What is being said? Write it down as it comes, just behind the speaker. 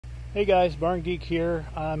Hey guys, Barn Geek here.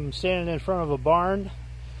 I'm standing in front of a barn.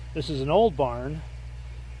 This is an old barn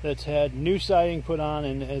that's had new siding put on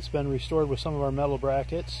and it's been restored with some of our metal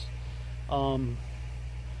brackets. What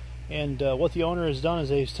the owner has done is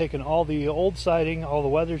he's taken all the old siding, all the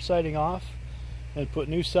weathered siding off and put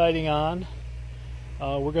new siding on.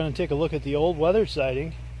 We're going to take a look at the old weathered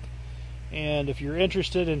siding, and if you're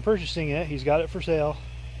interested in purchasing it, he's got it for sale.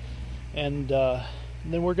 And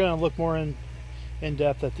then we're going to look more in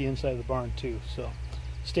depth at the inside of the barn too. So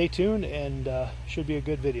stay tuned, and should be a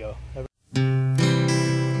good video.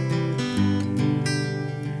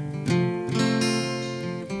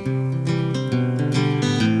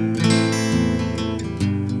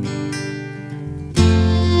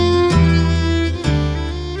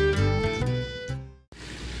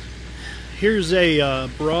 Here's a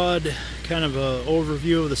broad kind of a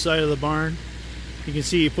overview of the side of the barn. You can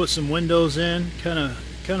see he put some windows in, kind of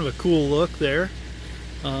a cool look there.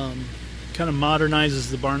 Kind of modernizes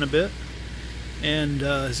the barn a bit, and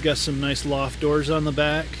it's got some nice loft doors on the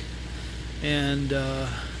back. And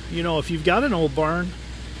you know, if you've got an old barn,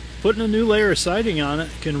 putting a new layer of siding on it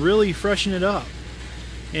can really freshen it up.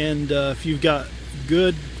 And if you've got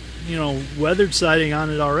good, you know, weathered siding on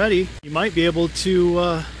it already, you might be able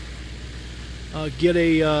to get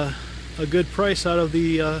a good price out of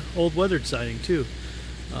the old weathered siding too.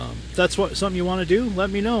 If that's something you want to do, let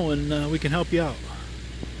me know and we can help you out.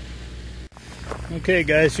 Okay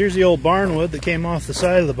guys, here's the old barn wood that came off the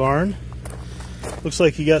side of the barn. Looks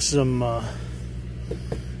like you got some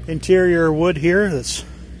interior wood here that's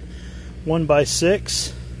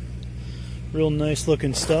 1x6. Real nice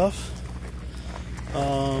looking stuff.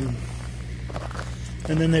 And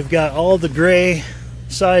then they've got all the gray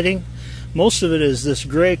siding. Most of it is this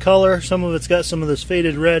gray color. Some of it's got some of this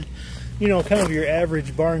faded red. You know, kind of your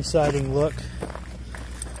average barn siding look.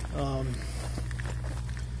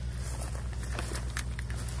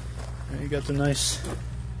 You got the nice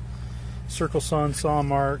circle saw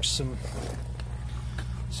marks,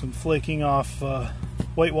 some flaking off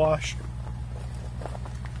whitewash.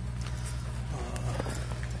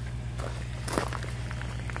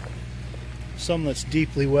 Some that's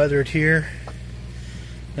deeply weathered here.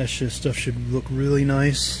 That stuff should look really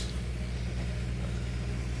nice.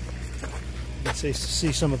 You can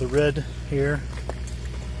see some of the red here.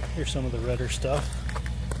 Here's some of the redder stuff.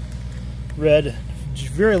 Red,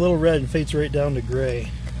 very little red, and fades right down to gray.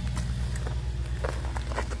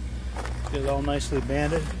 Get it all nicely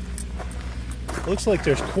banded. Looks like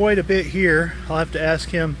there's quite a bit here. I'll have to ask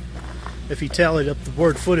him if he tallied up the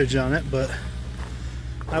board footage on it, but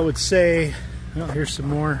I would say, oh, here's some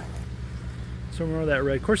more of that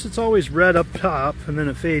red. Of course, it's always red up top and then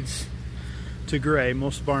it fades to gray.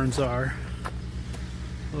 Most barns are.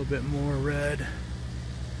 A little bit more red.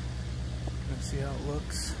 Let's see how it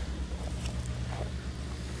looks.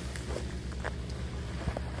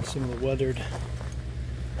 Some of the weathered.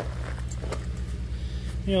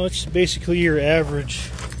 You know, it's basically your average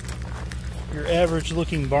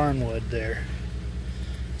looking barn wood there.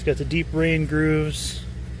 It's got the deep rain grooves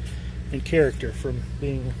and character from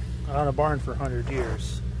being on a barn for 100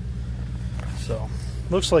 years. So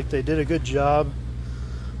looks like they did a good job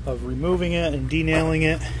of removing it and denailing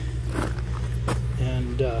it.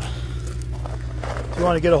 And if you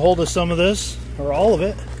want to get a hold of some of this or all of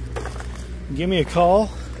it, give me a call.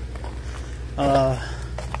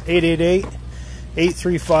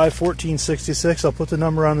 888-835-1466. I'll put the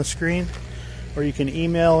number on the screen, or you can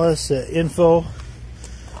email us at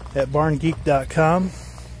info@barngeek.com.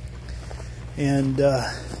 And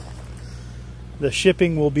the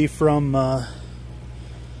shipping will be from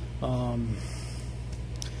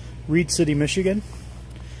Reed City, Michigan.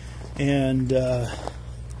 And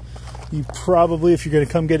you probably, if you're going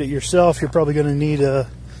to come get it yourself, you're probably going to need a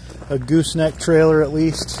gooseneck trailer at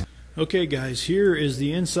least. Okay guys, here is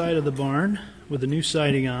the inside of the barn with the new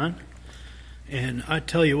siding on. And I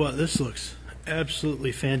tell you what, this looks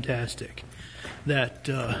absolutely fantastic. That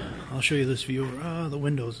I'll show you this view. The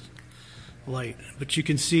window's light, but you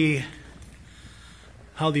can see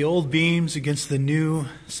how the old beams against the new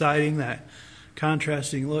siding, that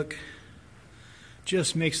contrasting look,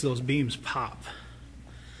 just makes those beams pop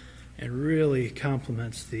and really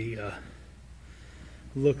complements the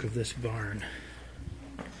look of this barn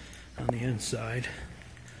on the inside.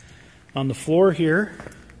 On the floor here,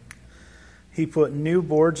 he put new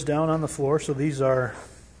boards down on the floor, so these are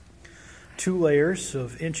 2 layers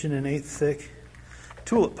of 1 1/8 thick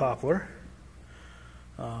tulip poplar.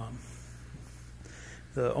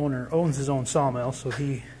 The owner owns his own sawmill, so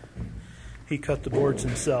he cut the boards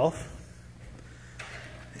himself.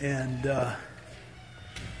 And yeah,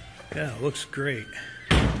 it looks great.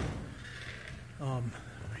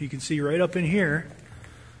 You can see right up in here,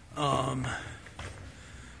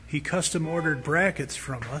 he custom ordered brackets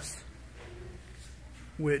from us,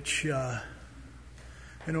 which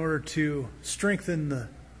in order to strengthen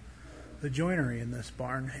the joinery in this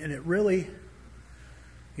barn. And it really,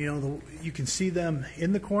 you know, you can see them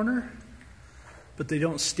in the corner, but they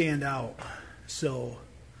don't stand out. So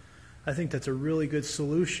I think that's a really good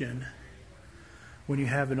solution when you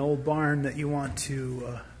have an old barn that you want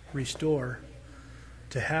to restore,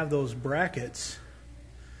 to have those brackets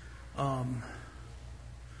to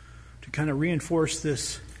kind of reinforce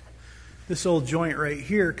this old joint right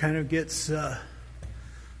here. Kind of gets you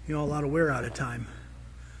know, a lot of wear out of time.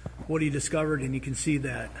 What he discovered, and you can see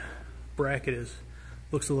that bracket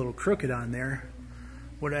looks a little crooked on there.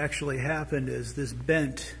 What actually happened is this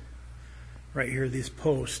bent right here, this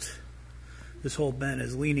post, this whole bent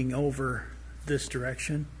is leaning over this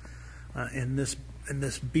direction, and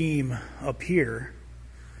this beam up here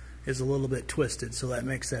is a little bit twisted, so that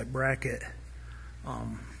makes that bracket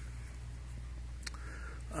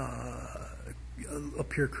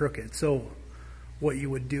appear crooked. So what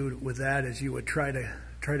you would do with that is you would try to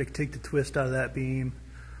take the twist out of that beam,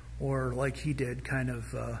 or like he did, kind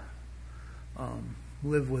of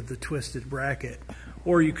live with the twisted bracket.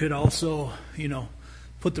 Or you could also, you know,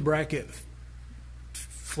 put the bracket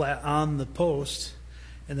flat on the post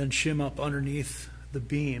and then shim up underneath the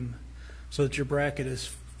beam so that your bracket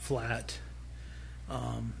is flat,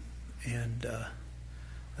 and I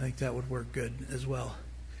think that would work good as well.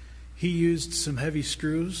 He used some heavy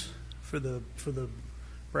screws for the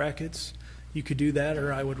brackets. You could do that,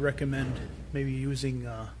 or I would recommend maybe using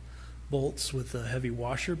bolts with a heavy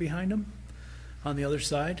washer behind them on the other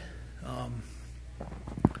side.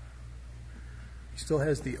 He still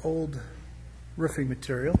has the old roofing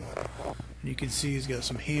material, and you can see he's got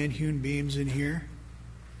some hand-hewn beams in here.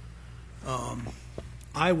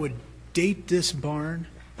 I would date this barn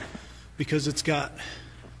because it's got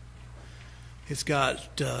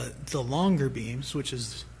the longer beams, which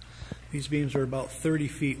is, these beams are about 30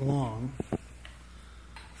 feet long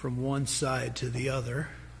from one side to the other.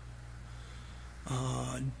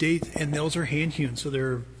 And those are hand hewn, so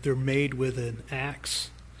they're made with an axe.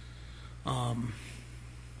 And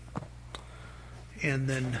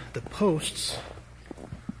then the posts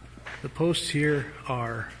here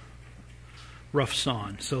are rough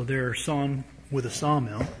sawn, so they're sawn with a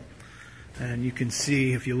sawmill, and you can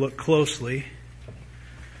see if you look closely,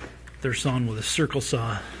 they're sawn with a circle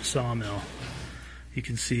sawmill. You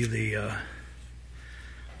can see the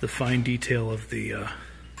fine detail of the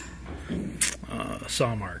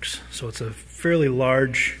saw marks. So it's a fairly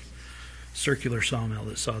large circular sawmill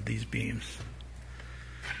that sawed these beams.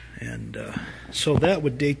 And so that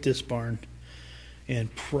would date this barn in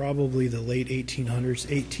probably the late 1800s,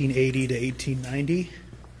 1880 to 1890,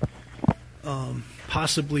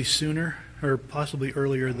 possibly sooner, or possibly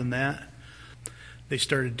earlier than that. They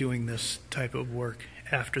started doing this type of work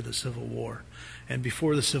after the Civil War. And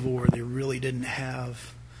before the Civil War, they really didn't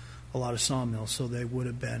have a lot of sawmills, so they would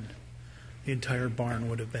have been, the entire barn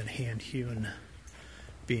would have been hand-hewn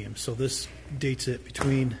beams. So this dates it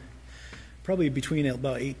probably between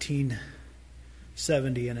about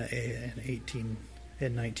 1870 and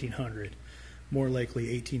 1900, more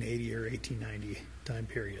likely 1880 or 1890 time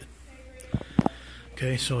period.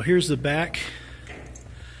 Okay, so here's the back.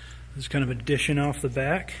 This is kind of an addition off the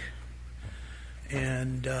back,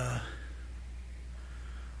 and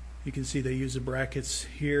you can see they use the brackets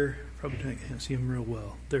here. Probably can't see them real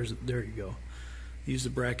well. There you go. Use the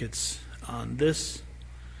brackets on this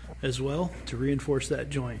as well to reinforce that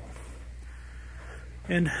joint.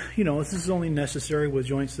 And you know, this is only necessary with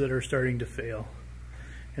joints that are starting to fail.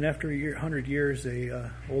 And after 100 years,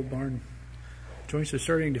 old barn joints are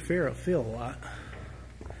starting to fail a lot.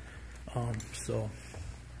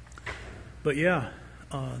 But yeah,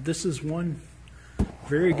 this is one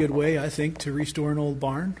very good way, I think, to restore an old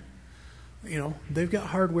barn. You know, they've got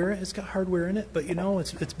hardware. It's got hardware in it, but you know,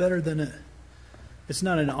 it's better than it. It's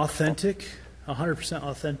not an authentic, 100%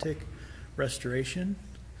 authentic restoration.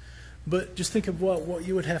 But just think of what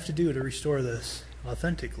you would have to do to restore this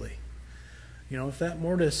authentically. You know, if that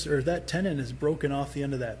mortise or that tenon is broken off the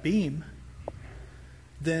end of that beam,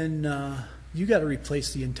 then you got to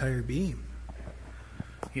replace the entire beam.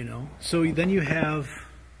 You know, so then you have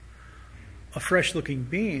a fresh looking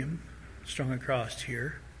beam strung across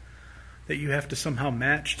here that you have to somehow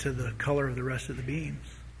match to the color of the rest of the beams.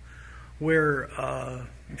 Where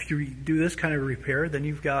if you do this kind of repair, then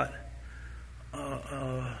you've got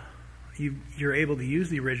you're able to use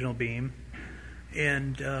the original beam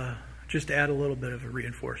and just add a little bit of a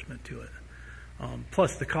reinforcement to it.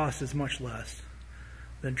 Plus the cost is much less.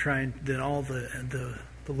 than all the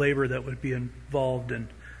labor that would be involved in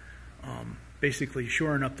basically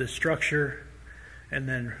shoring up this structure and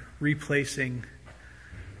then replacing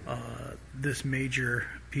this major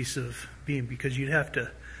piece of beam, because you'd have to,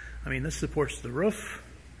 I mean, this supports the roof.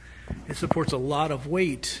 It supports a lot of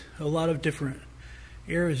weight, a lot of different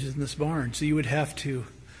areas in this barn. So you'd have to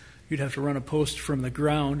run a post from the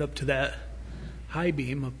ground up to that high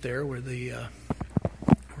beam up there, where the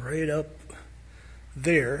right up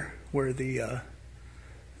there where the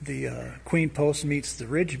queen post meets the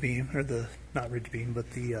ridge beam, or the not ridge beam, but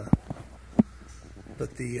the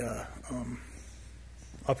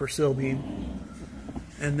upper sill beam,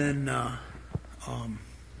 and then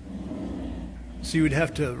so you would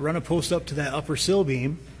have to run a post up to that upper sill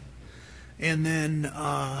beam, and then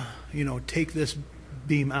you know, take this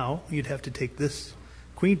beam out. You'd have to take this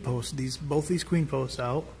queen post, both these queen posts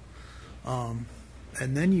out,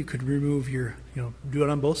 and then you could remove your, you know, do it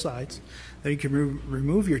on both sides. Then you can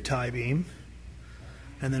remove your tie beam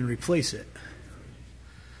and then replace it.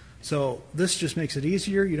 So this just makes it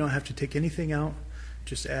easier. You don't have to take anything out.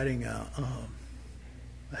 Just adding a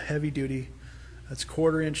heavy duty, that's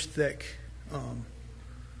 1/4 inch thick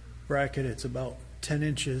bracket. It's about 10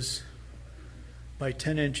 inches by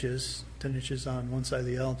 10 inches, 10 inches on one side of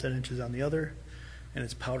the L, 10 inches on the other, and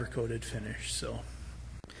it's powder coated finish. So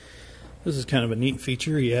this is kind of a neat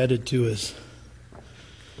feature he added to his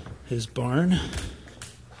barn.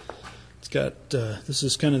 It's got this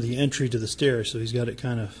is kind of the entry to the stairs, so he's got it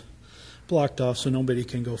kind of blocked off so nobody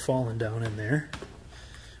can go falling down in there.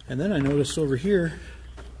 And then I noticed over here,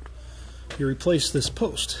 you replace this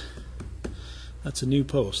post. That's a new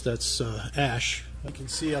post. That's ash. You can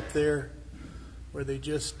see up there where they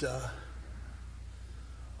just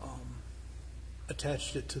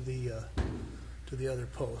attached it to the other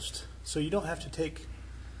post. So you don't have to take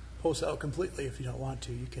posts out completely if you don't want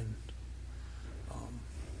to. You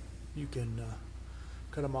can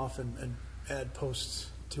cut them off and add posts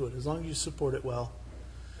to it as long as you support it well.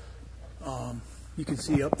 You can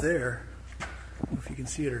see up there, I don't know if you can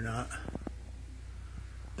see it or not,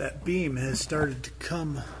 that beam has started to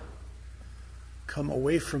come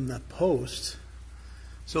away from the post,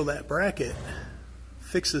 so that bracket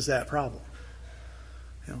fixes that problem.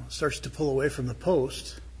 You know, it starts to pull away from the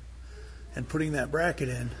post, and putting that bracket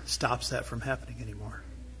in stops that from happening anymore.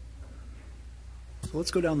 So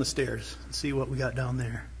let's go down the stairs and see what we got down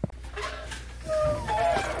there.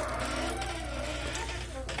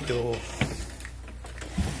 Go.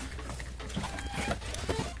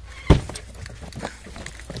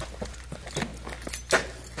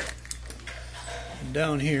 And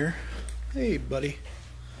down here, hey buddy,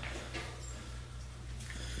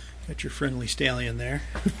 got your friendly stallion there.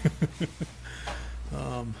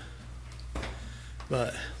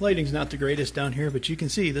 But lighting's not the greatest down here, but you can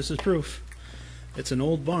see this is proof. It's an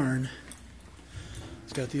old barn.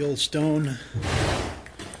 It's got the old stone.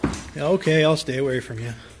 Yeah, okay, I'll stay away from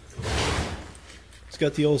you. It's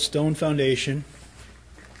got the old stone foundation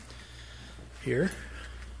here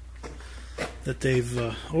that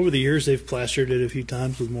they've, over the years, they've plastered it a few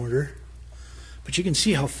times with mortar. But you can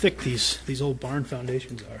see how thick these old barn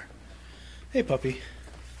foundations are. Hey, puppy.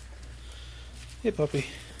 Hey, puppy.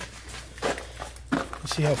 You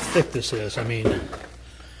see how thick this is? I mean,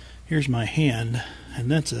 here's my hand, and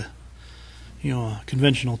that's a, you know, a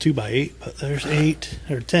conventional 2x8, but there's 8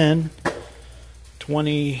 or 10,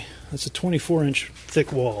 20. That's a 24-inch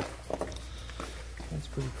thick wall. That's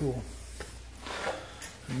pretty cool.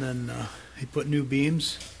 And then he put new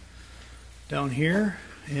beams down here,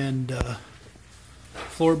 and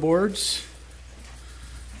floorboards,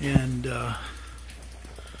 and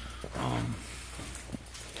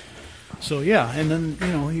so yeah. And then, you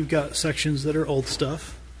know, you've got sections that are old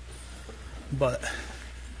stuff, but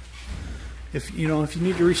if you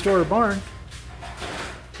need to restore a barn,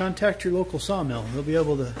 contact your local sawmill. They'll be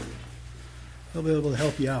able to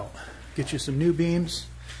help you out. Get you some new beams.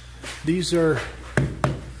 These are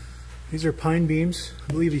pine beams.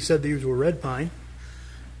 I believe he said these were red pine.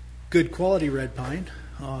 Good quality red pine.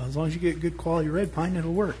 As long as you get good quality red pine,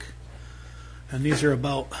 it'll work. And these are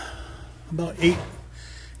about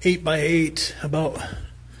 8 by 8, about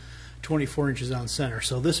 24 inches on center.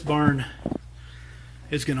 So this barn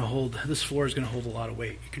is going to hold, this floor is going to hold a lot of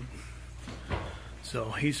weight.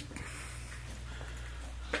 So he's,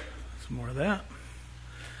 some more of that.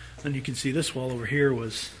 And you can see this wall over here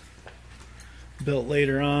was built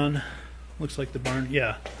later on. Looks like the barn,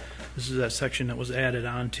 yeah, this is that section that was added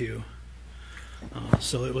onto.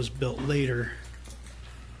 So it was built later,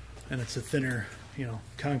 and it's a thinner, you know,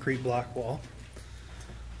 concrete block wall.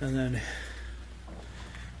 And then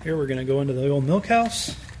Here we're going to go into the old milk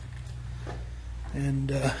house, and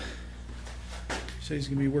so he's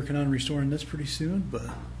going to be working on restoring this pretty soon, but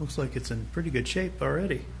looks like it's in pretty good shape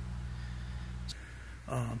already.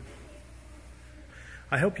 I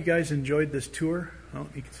hope you guys enjoyed this tour. Oh,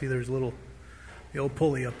 you can see there's the old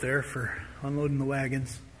pulley up there for unloading the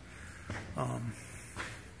wagons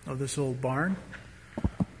of this old barn.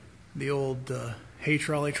 The old hay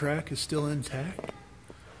trolley track is still intact.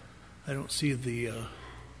 I don't see the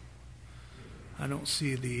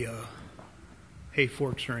hay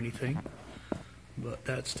forks or anything, but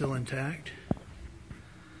that's still intact.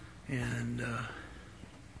 And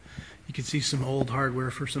you can see some old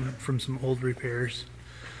hardware from some old repairs.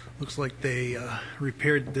 Looks like they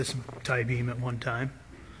repaired this tie beam at one time.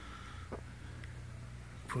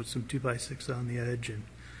 Put some 2x6 on the edge and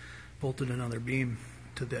bolted another beam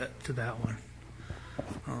to that one.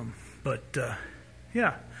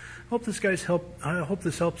 Yeah, I hope this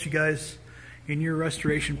helps you guys in your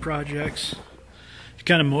restoration projects, to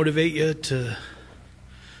kind of motivate you to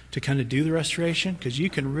kind of do the restoration, because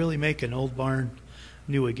you can really make an old barn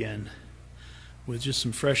new again with just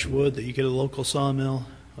some fresh wood that you get at a local sawmill,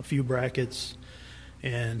 a few brackets,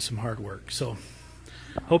 and some hard work. So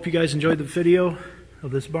hope you guys enjoyed the video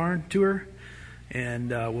of this barn tour,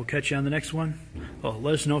 and we'll catch you on the next one. Well,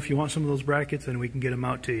 let us know if you want some of those brackets and we can get them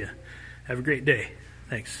out to you. Have a great day.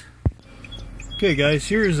 Thanks. Okay guys,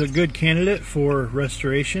 here is a good candidate for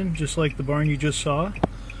restoration, just like the barn you just saw.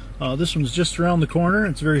 This one's just around the corner.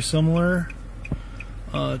 It's very similar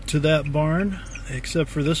to that barn, except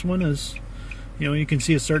for this one is, you can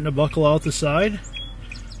see it's starting to buckle out the side.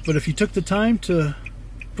 But if you took the time to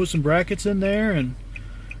put some brackets in there and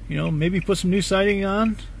maybe put some new siding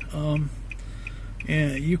on,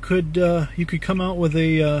 and you could come out with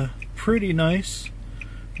a pretty nice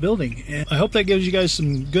building. And I hope that gives you guys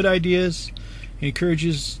some good ideas,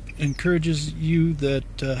 encourages you that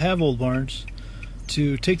have old barns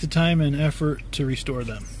to take the time and effort to restore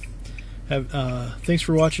them. Thanks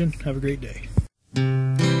for watching. Have a great day.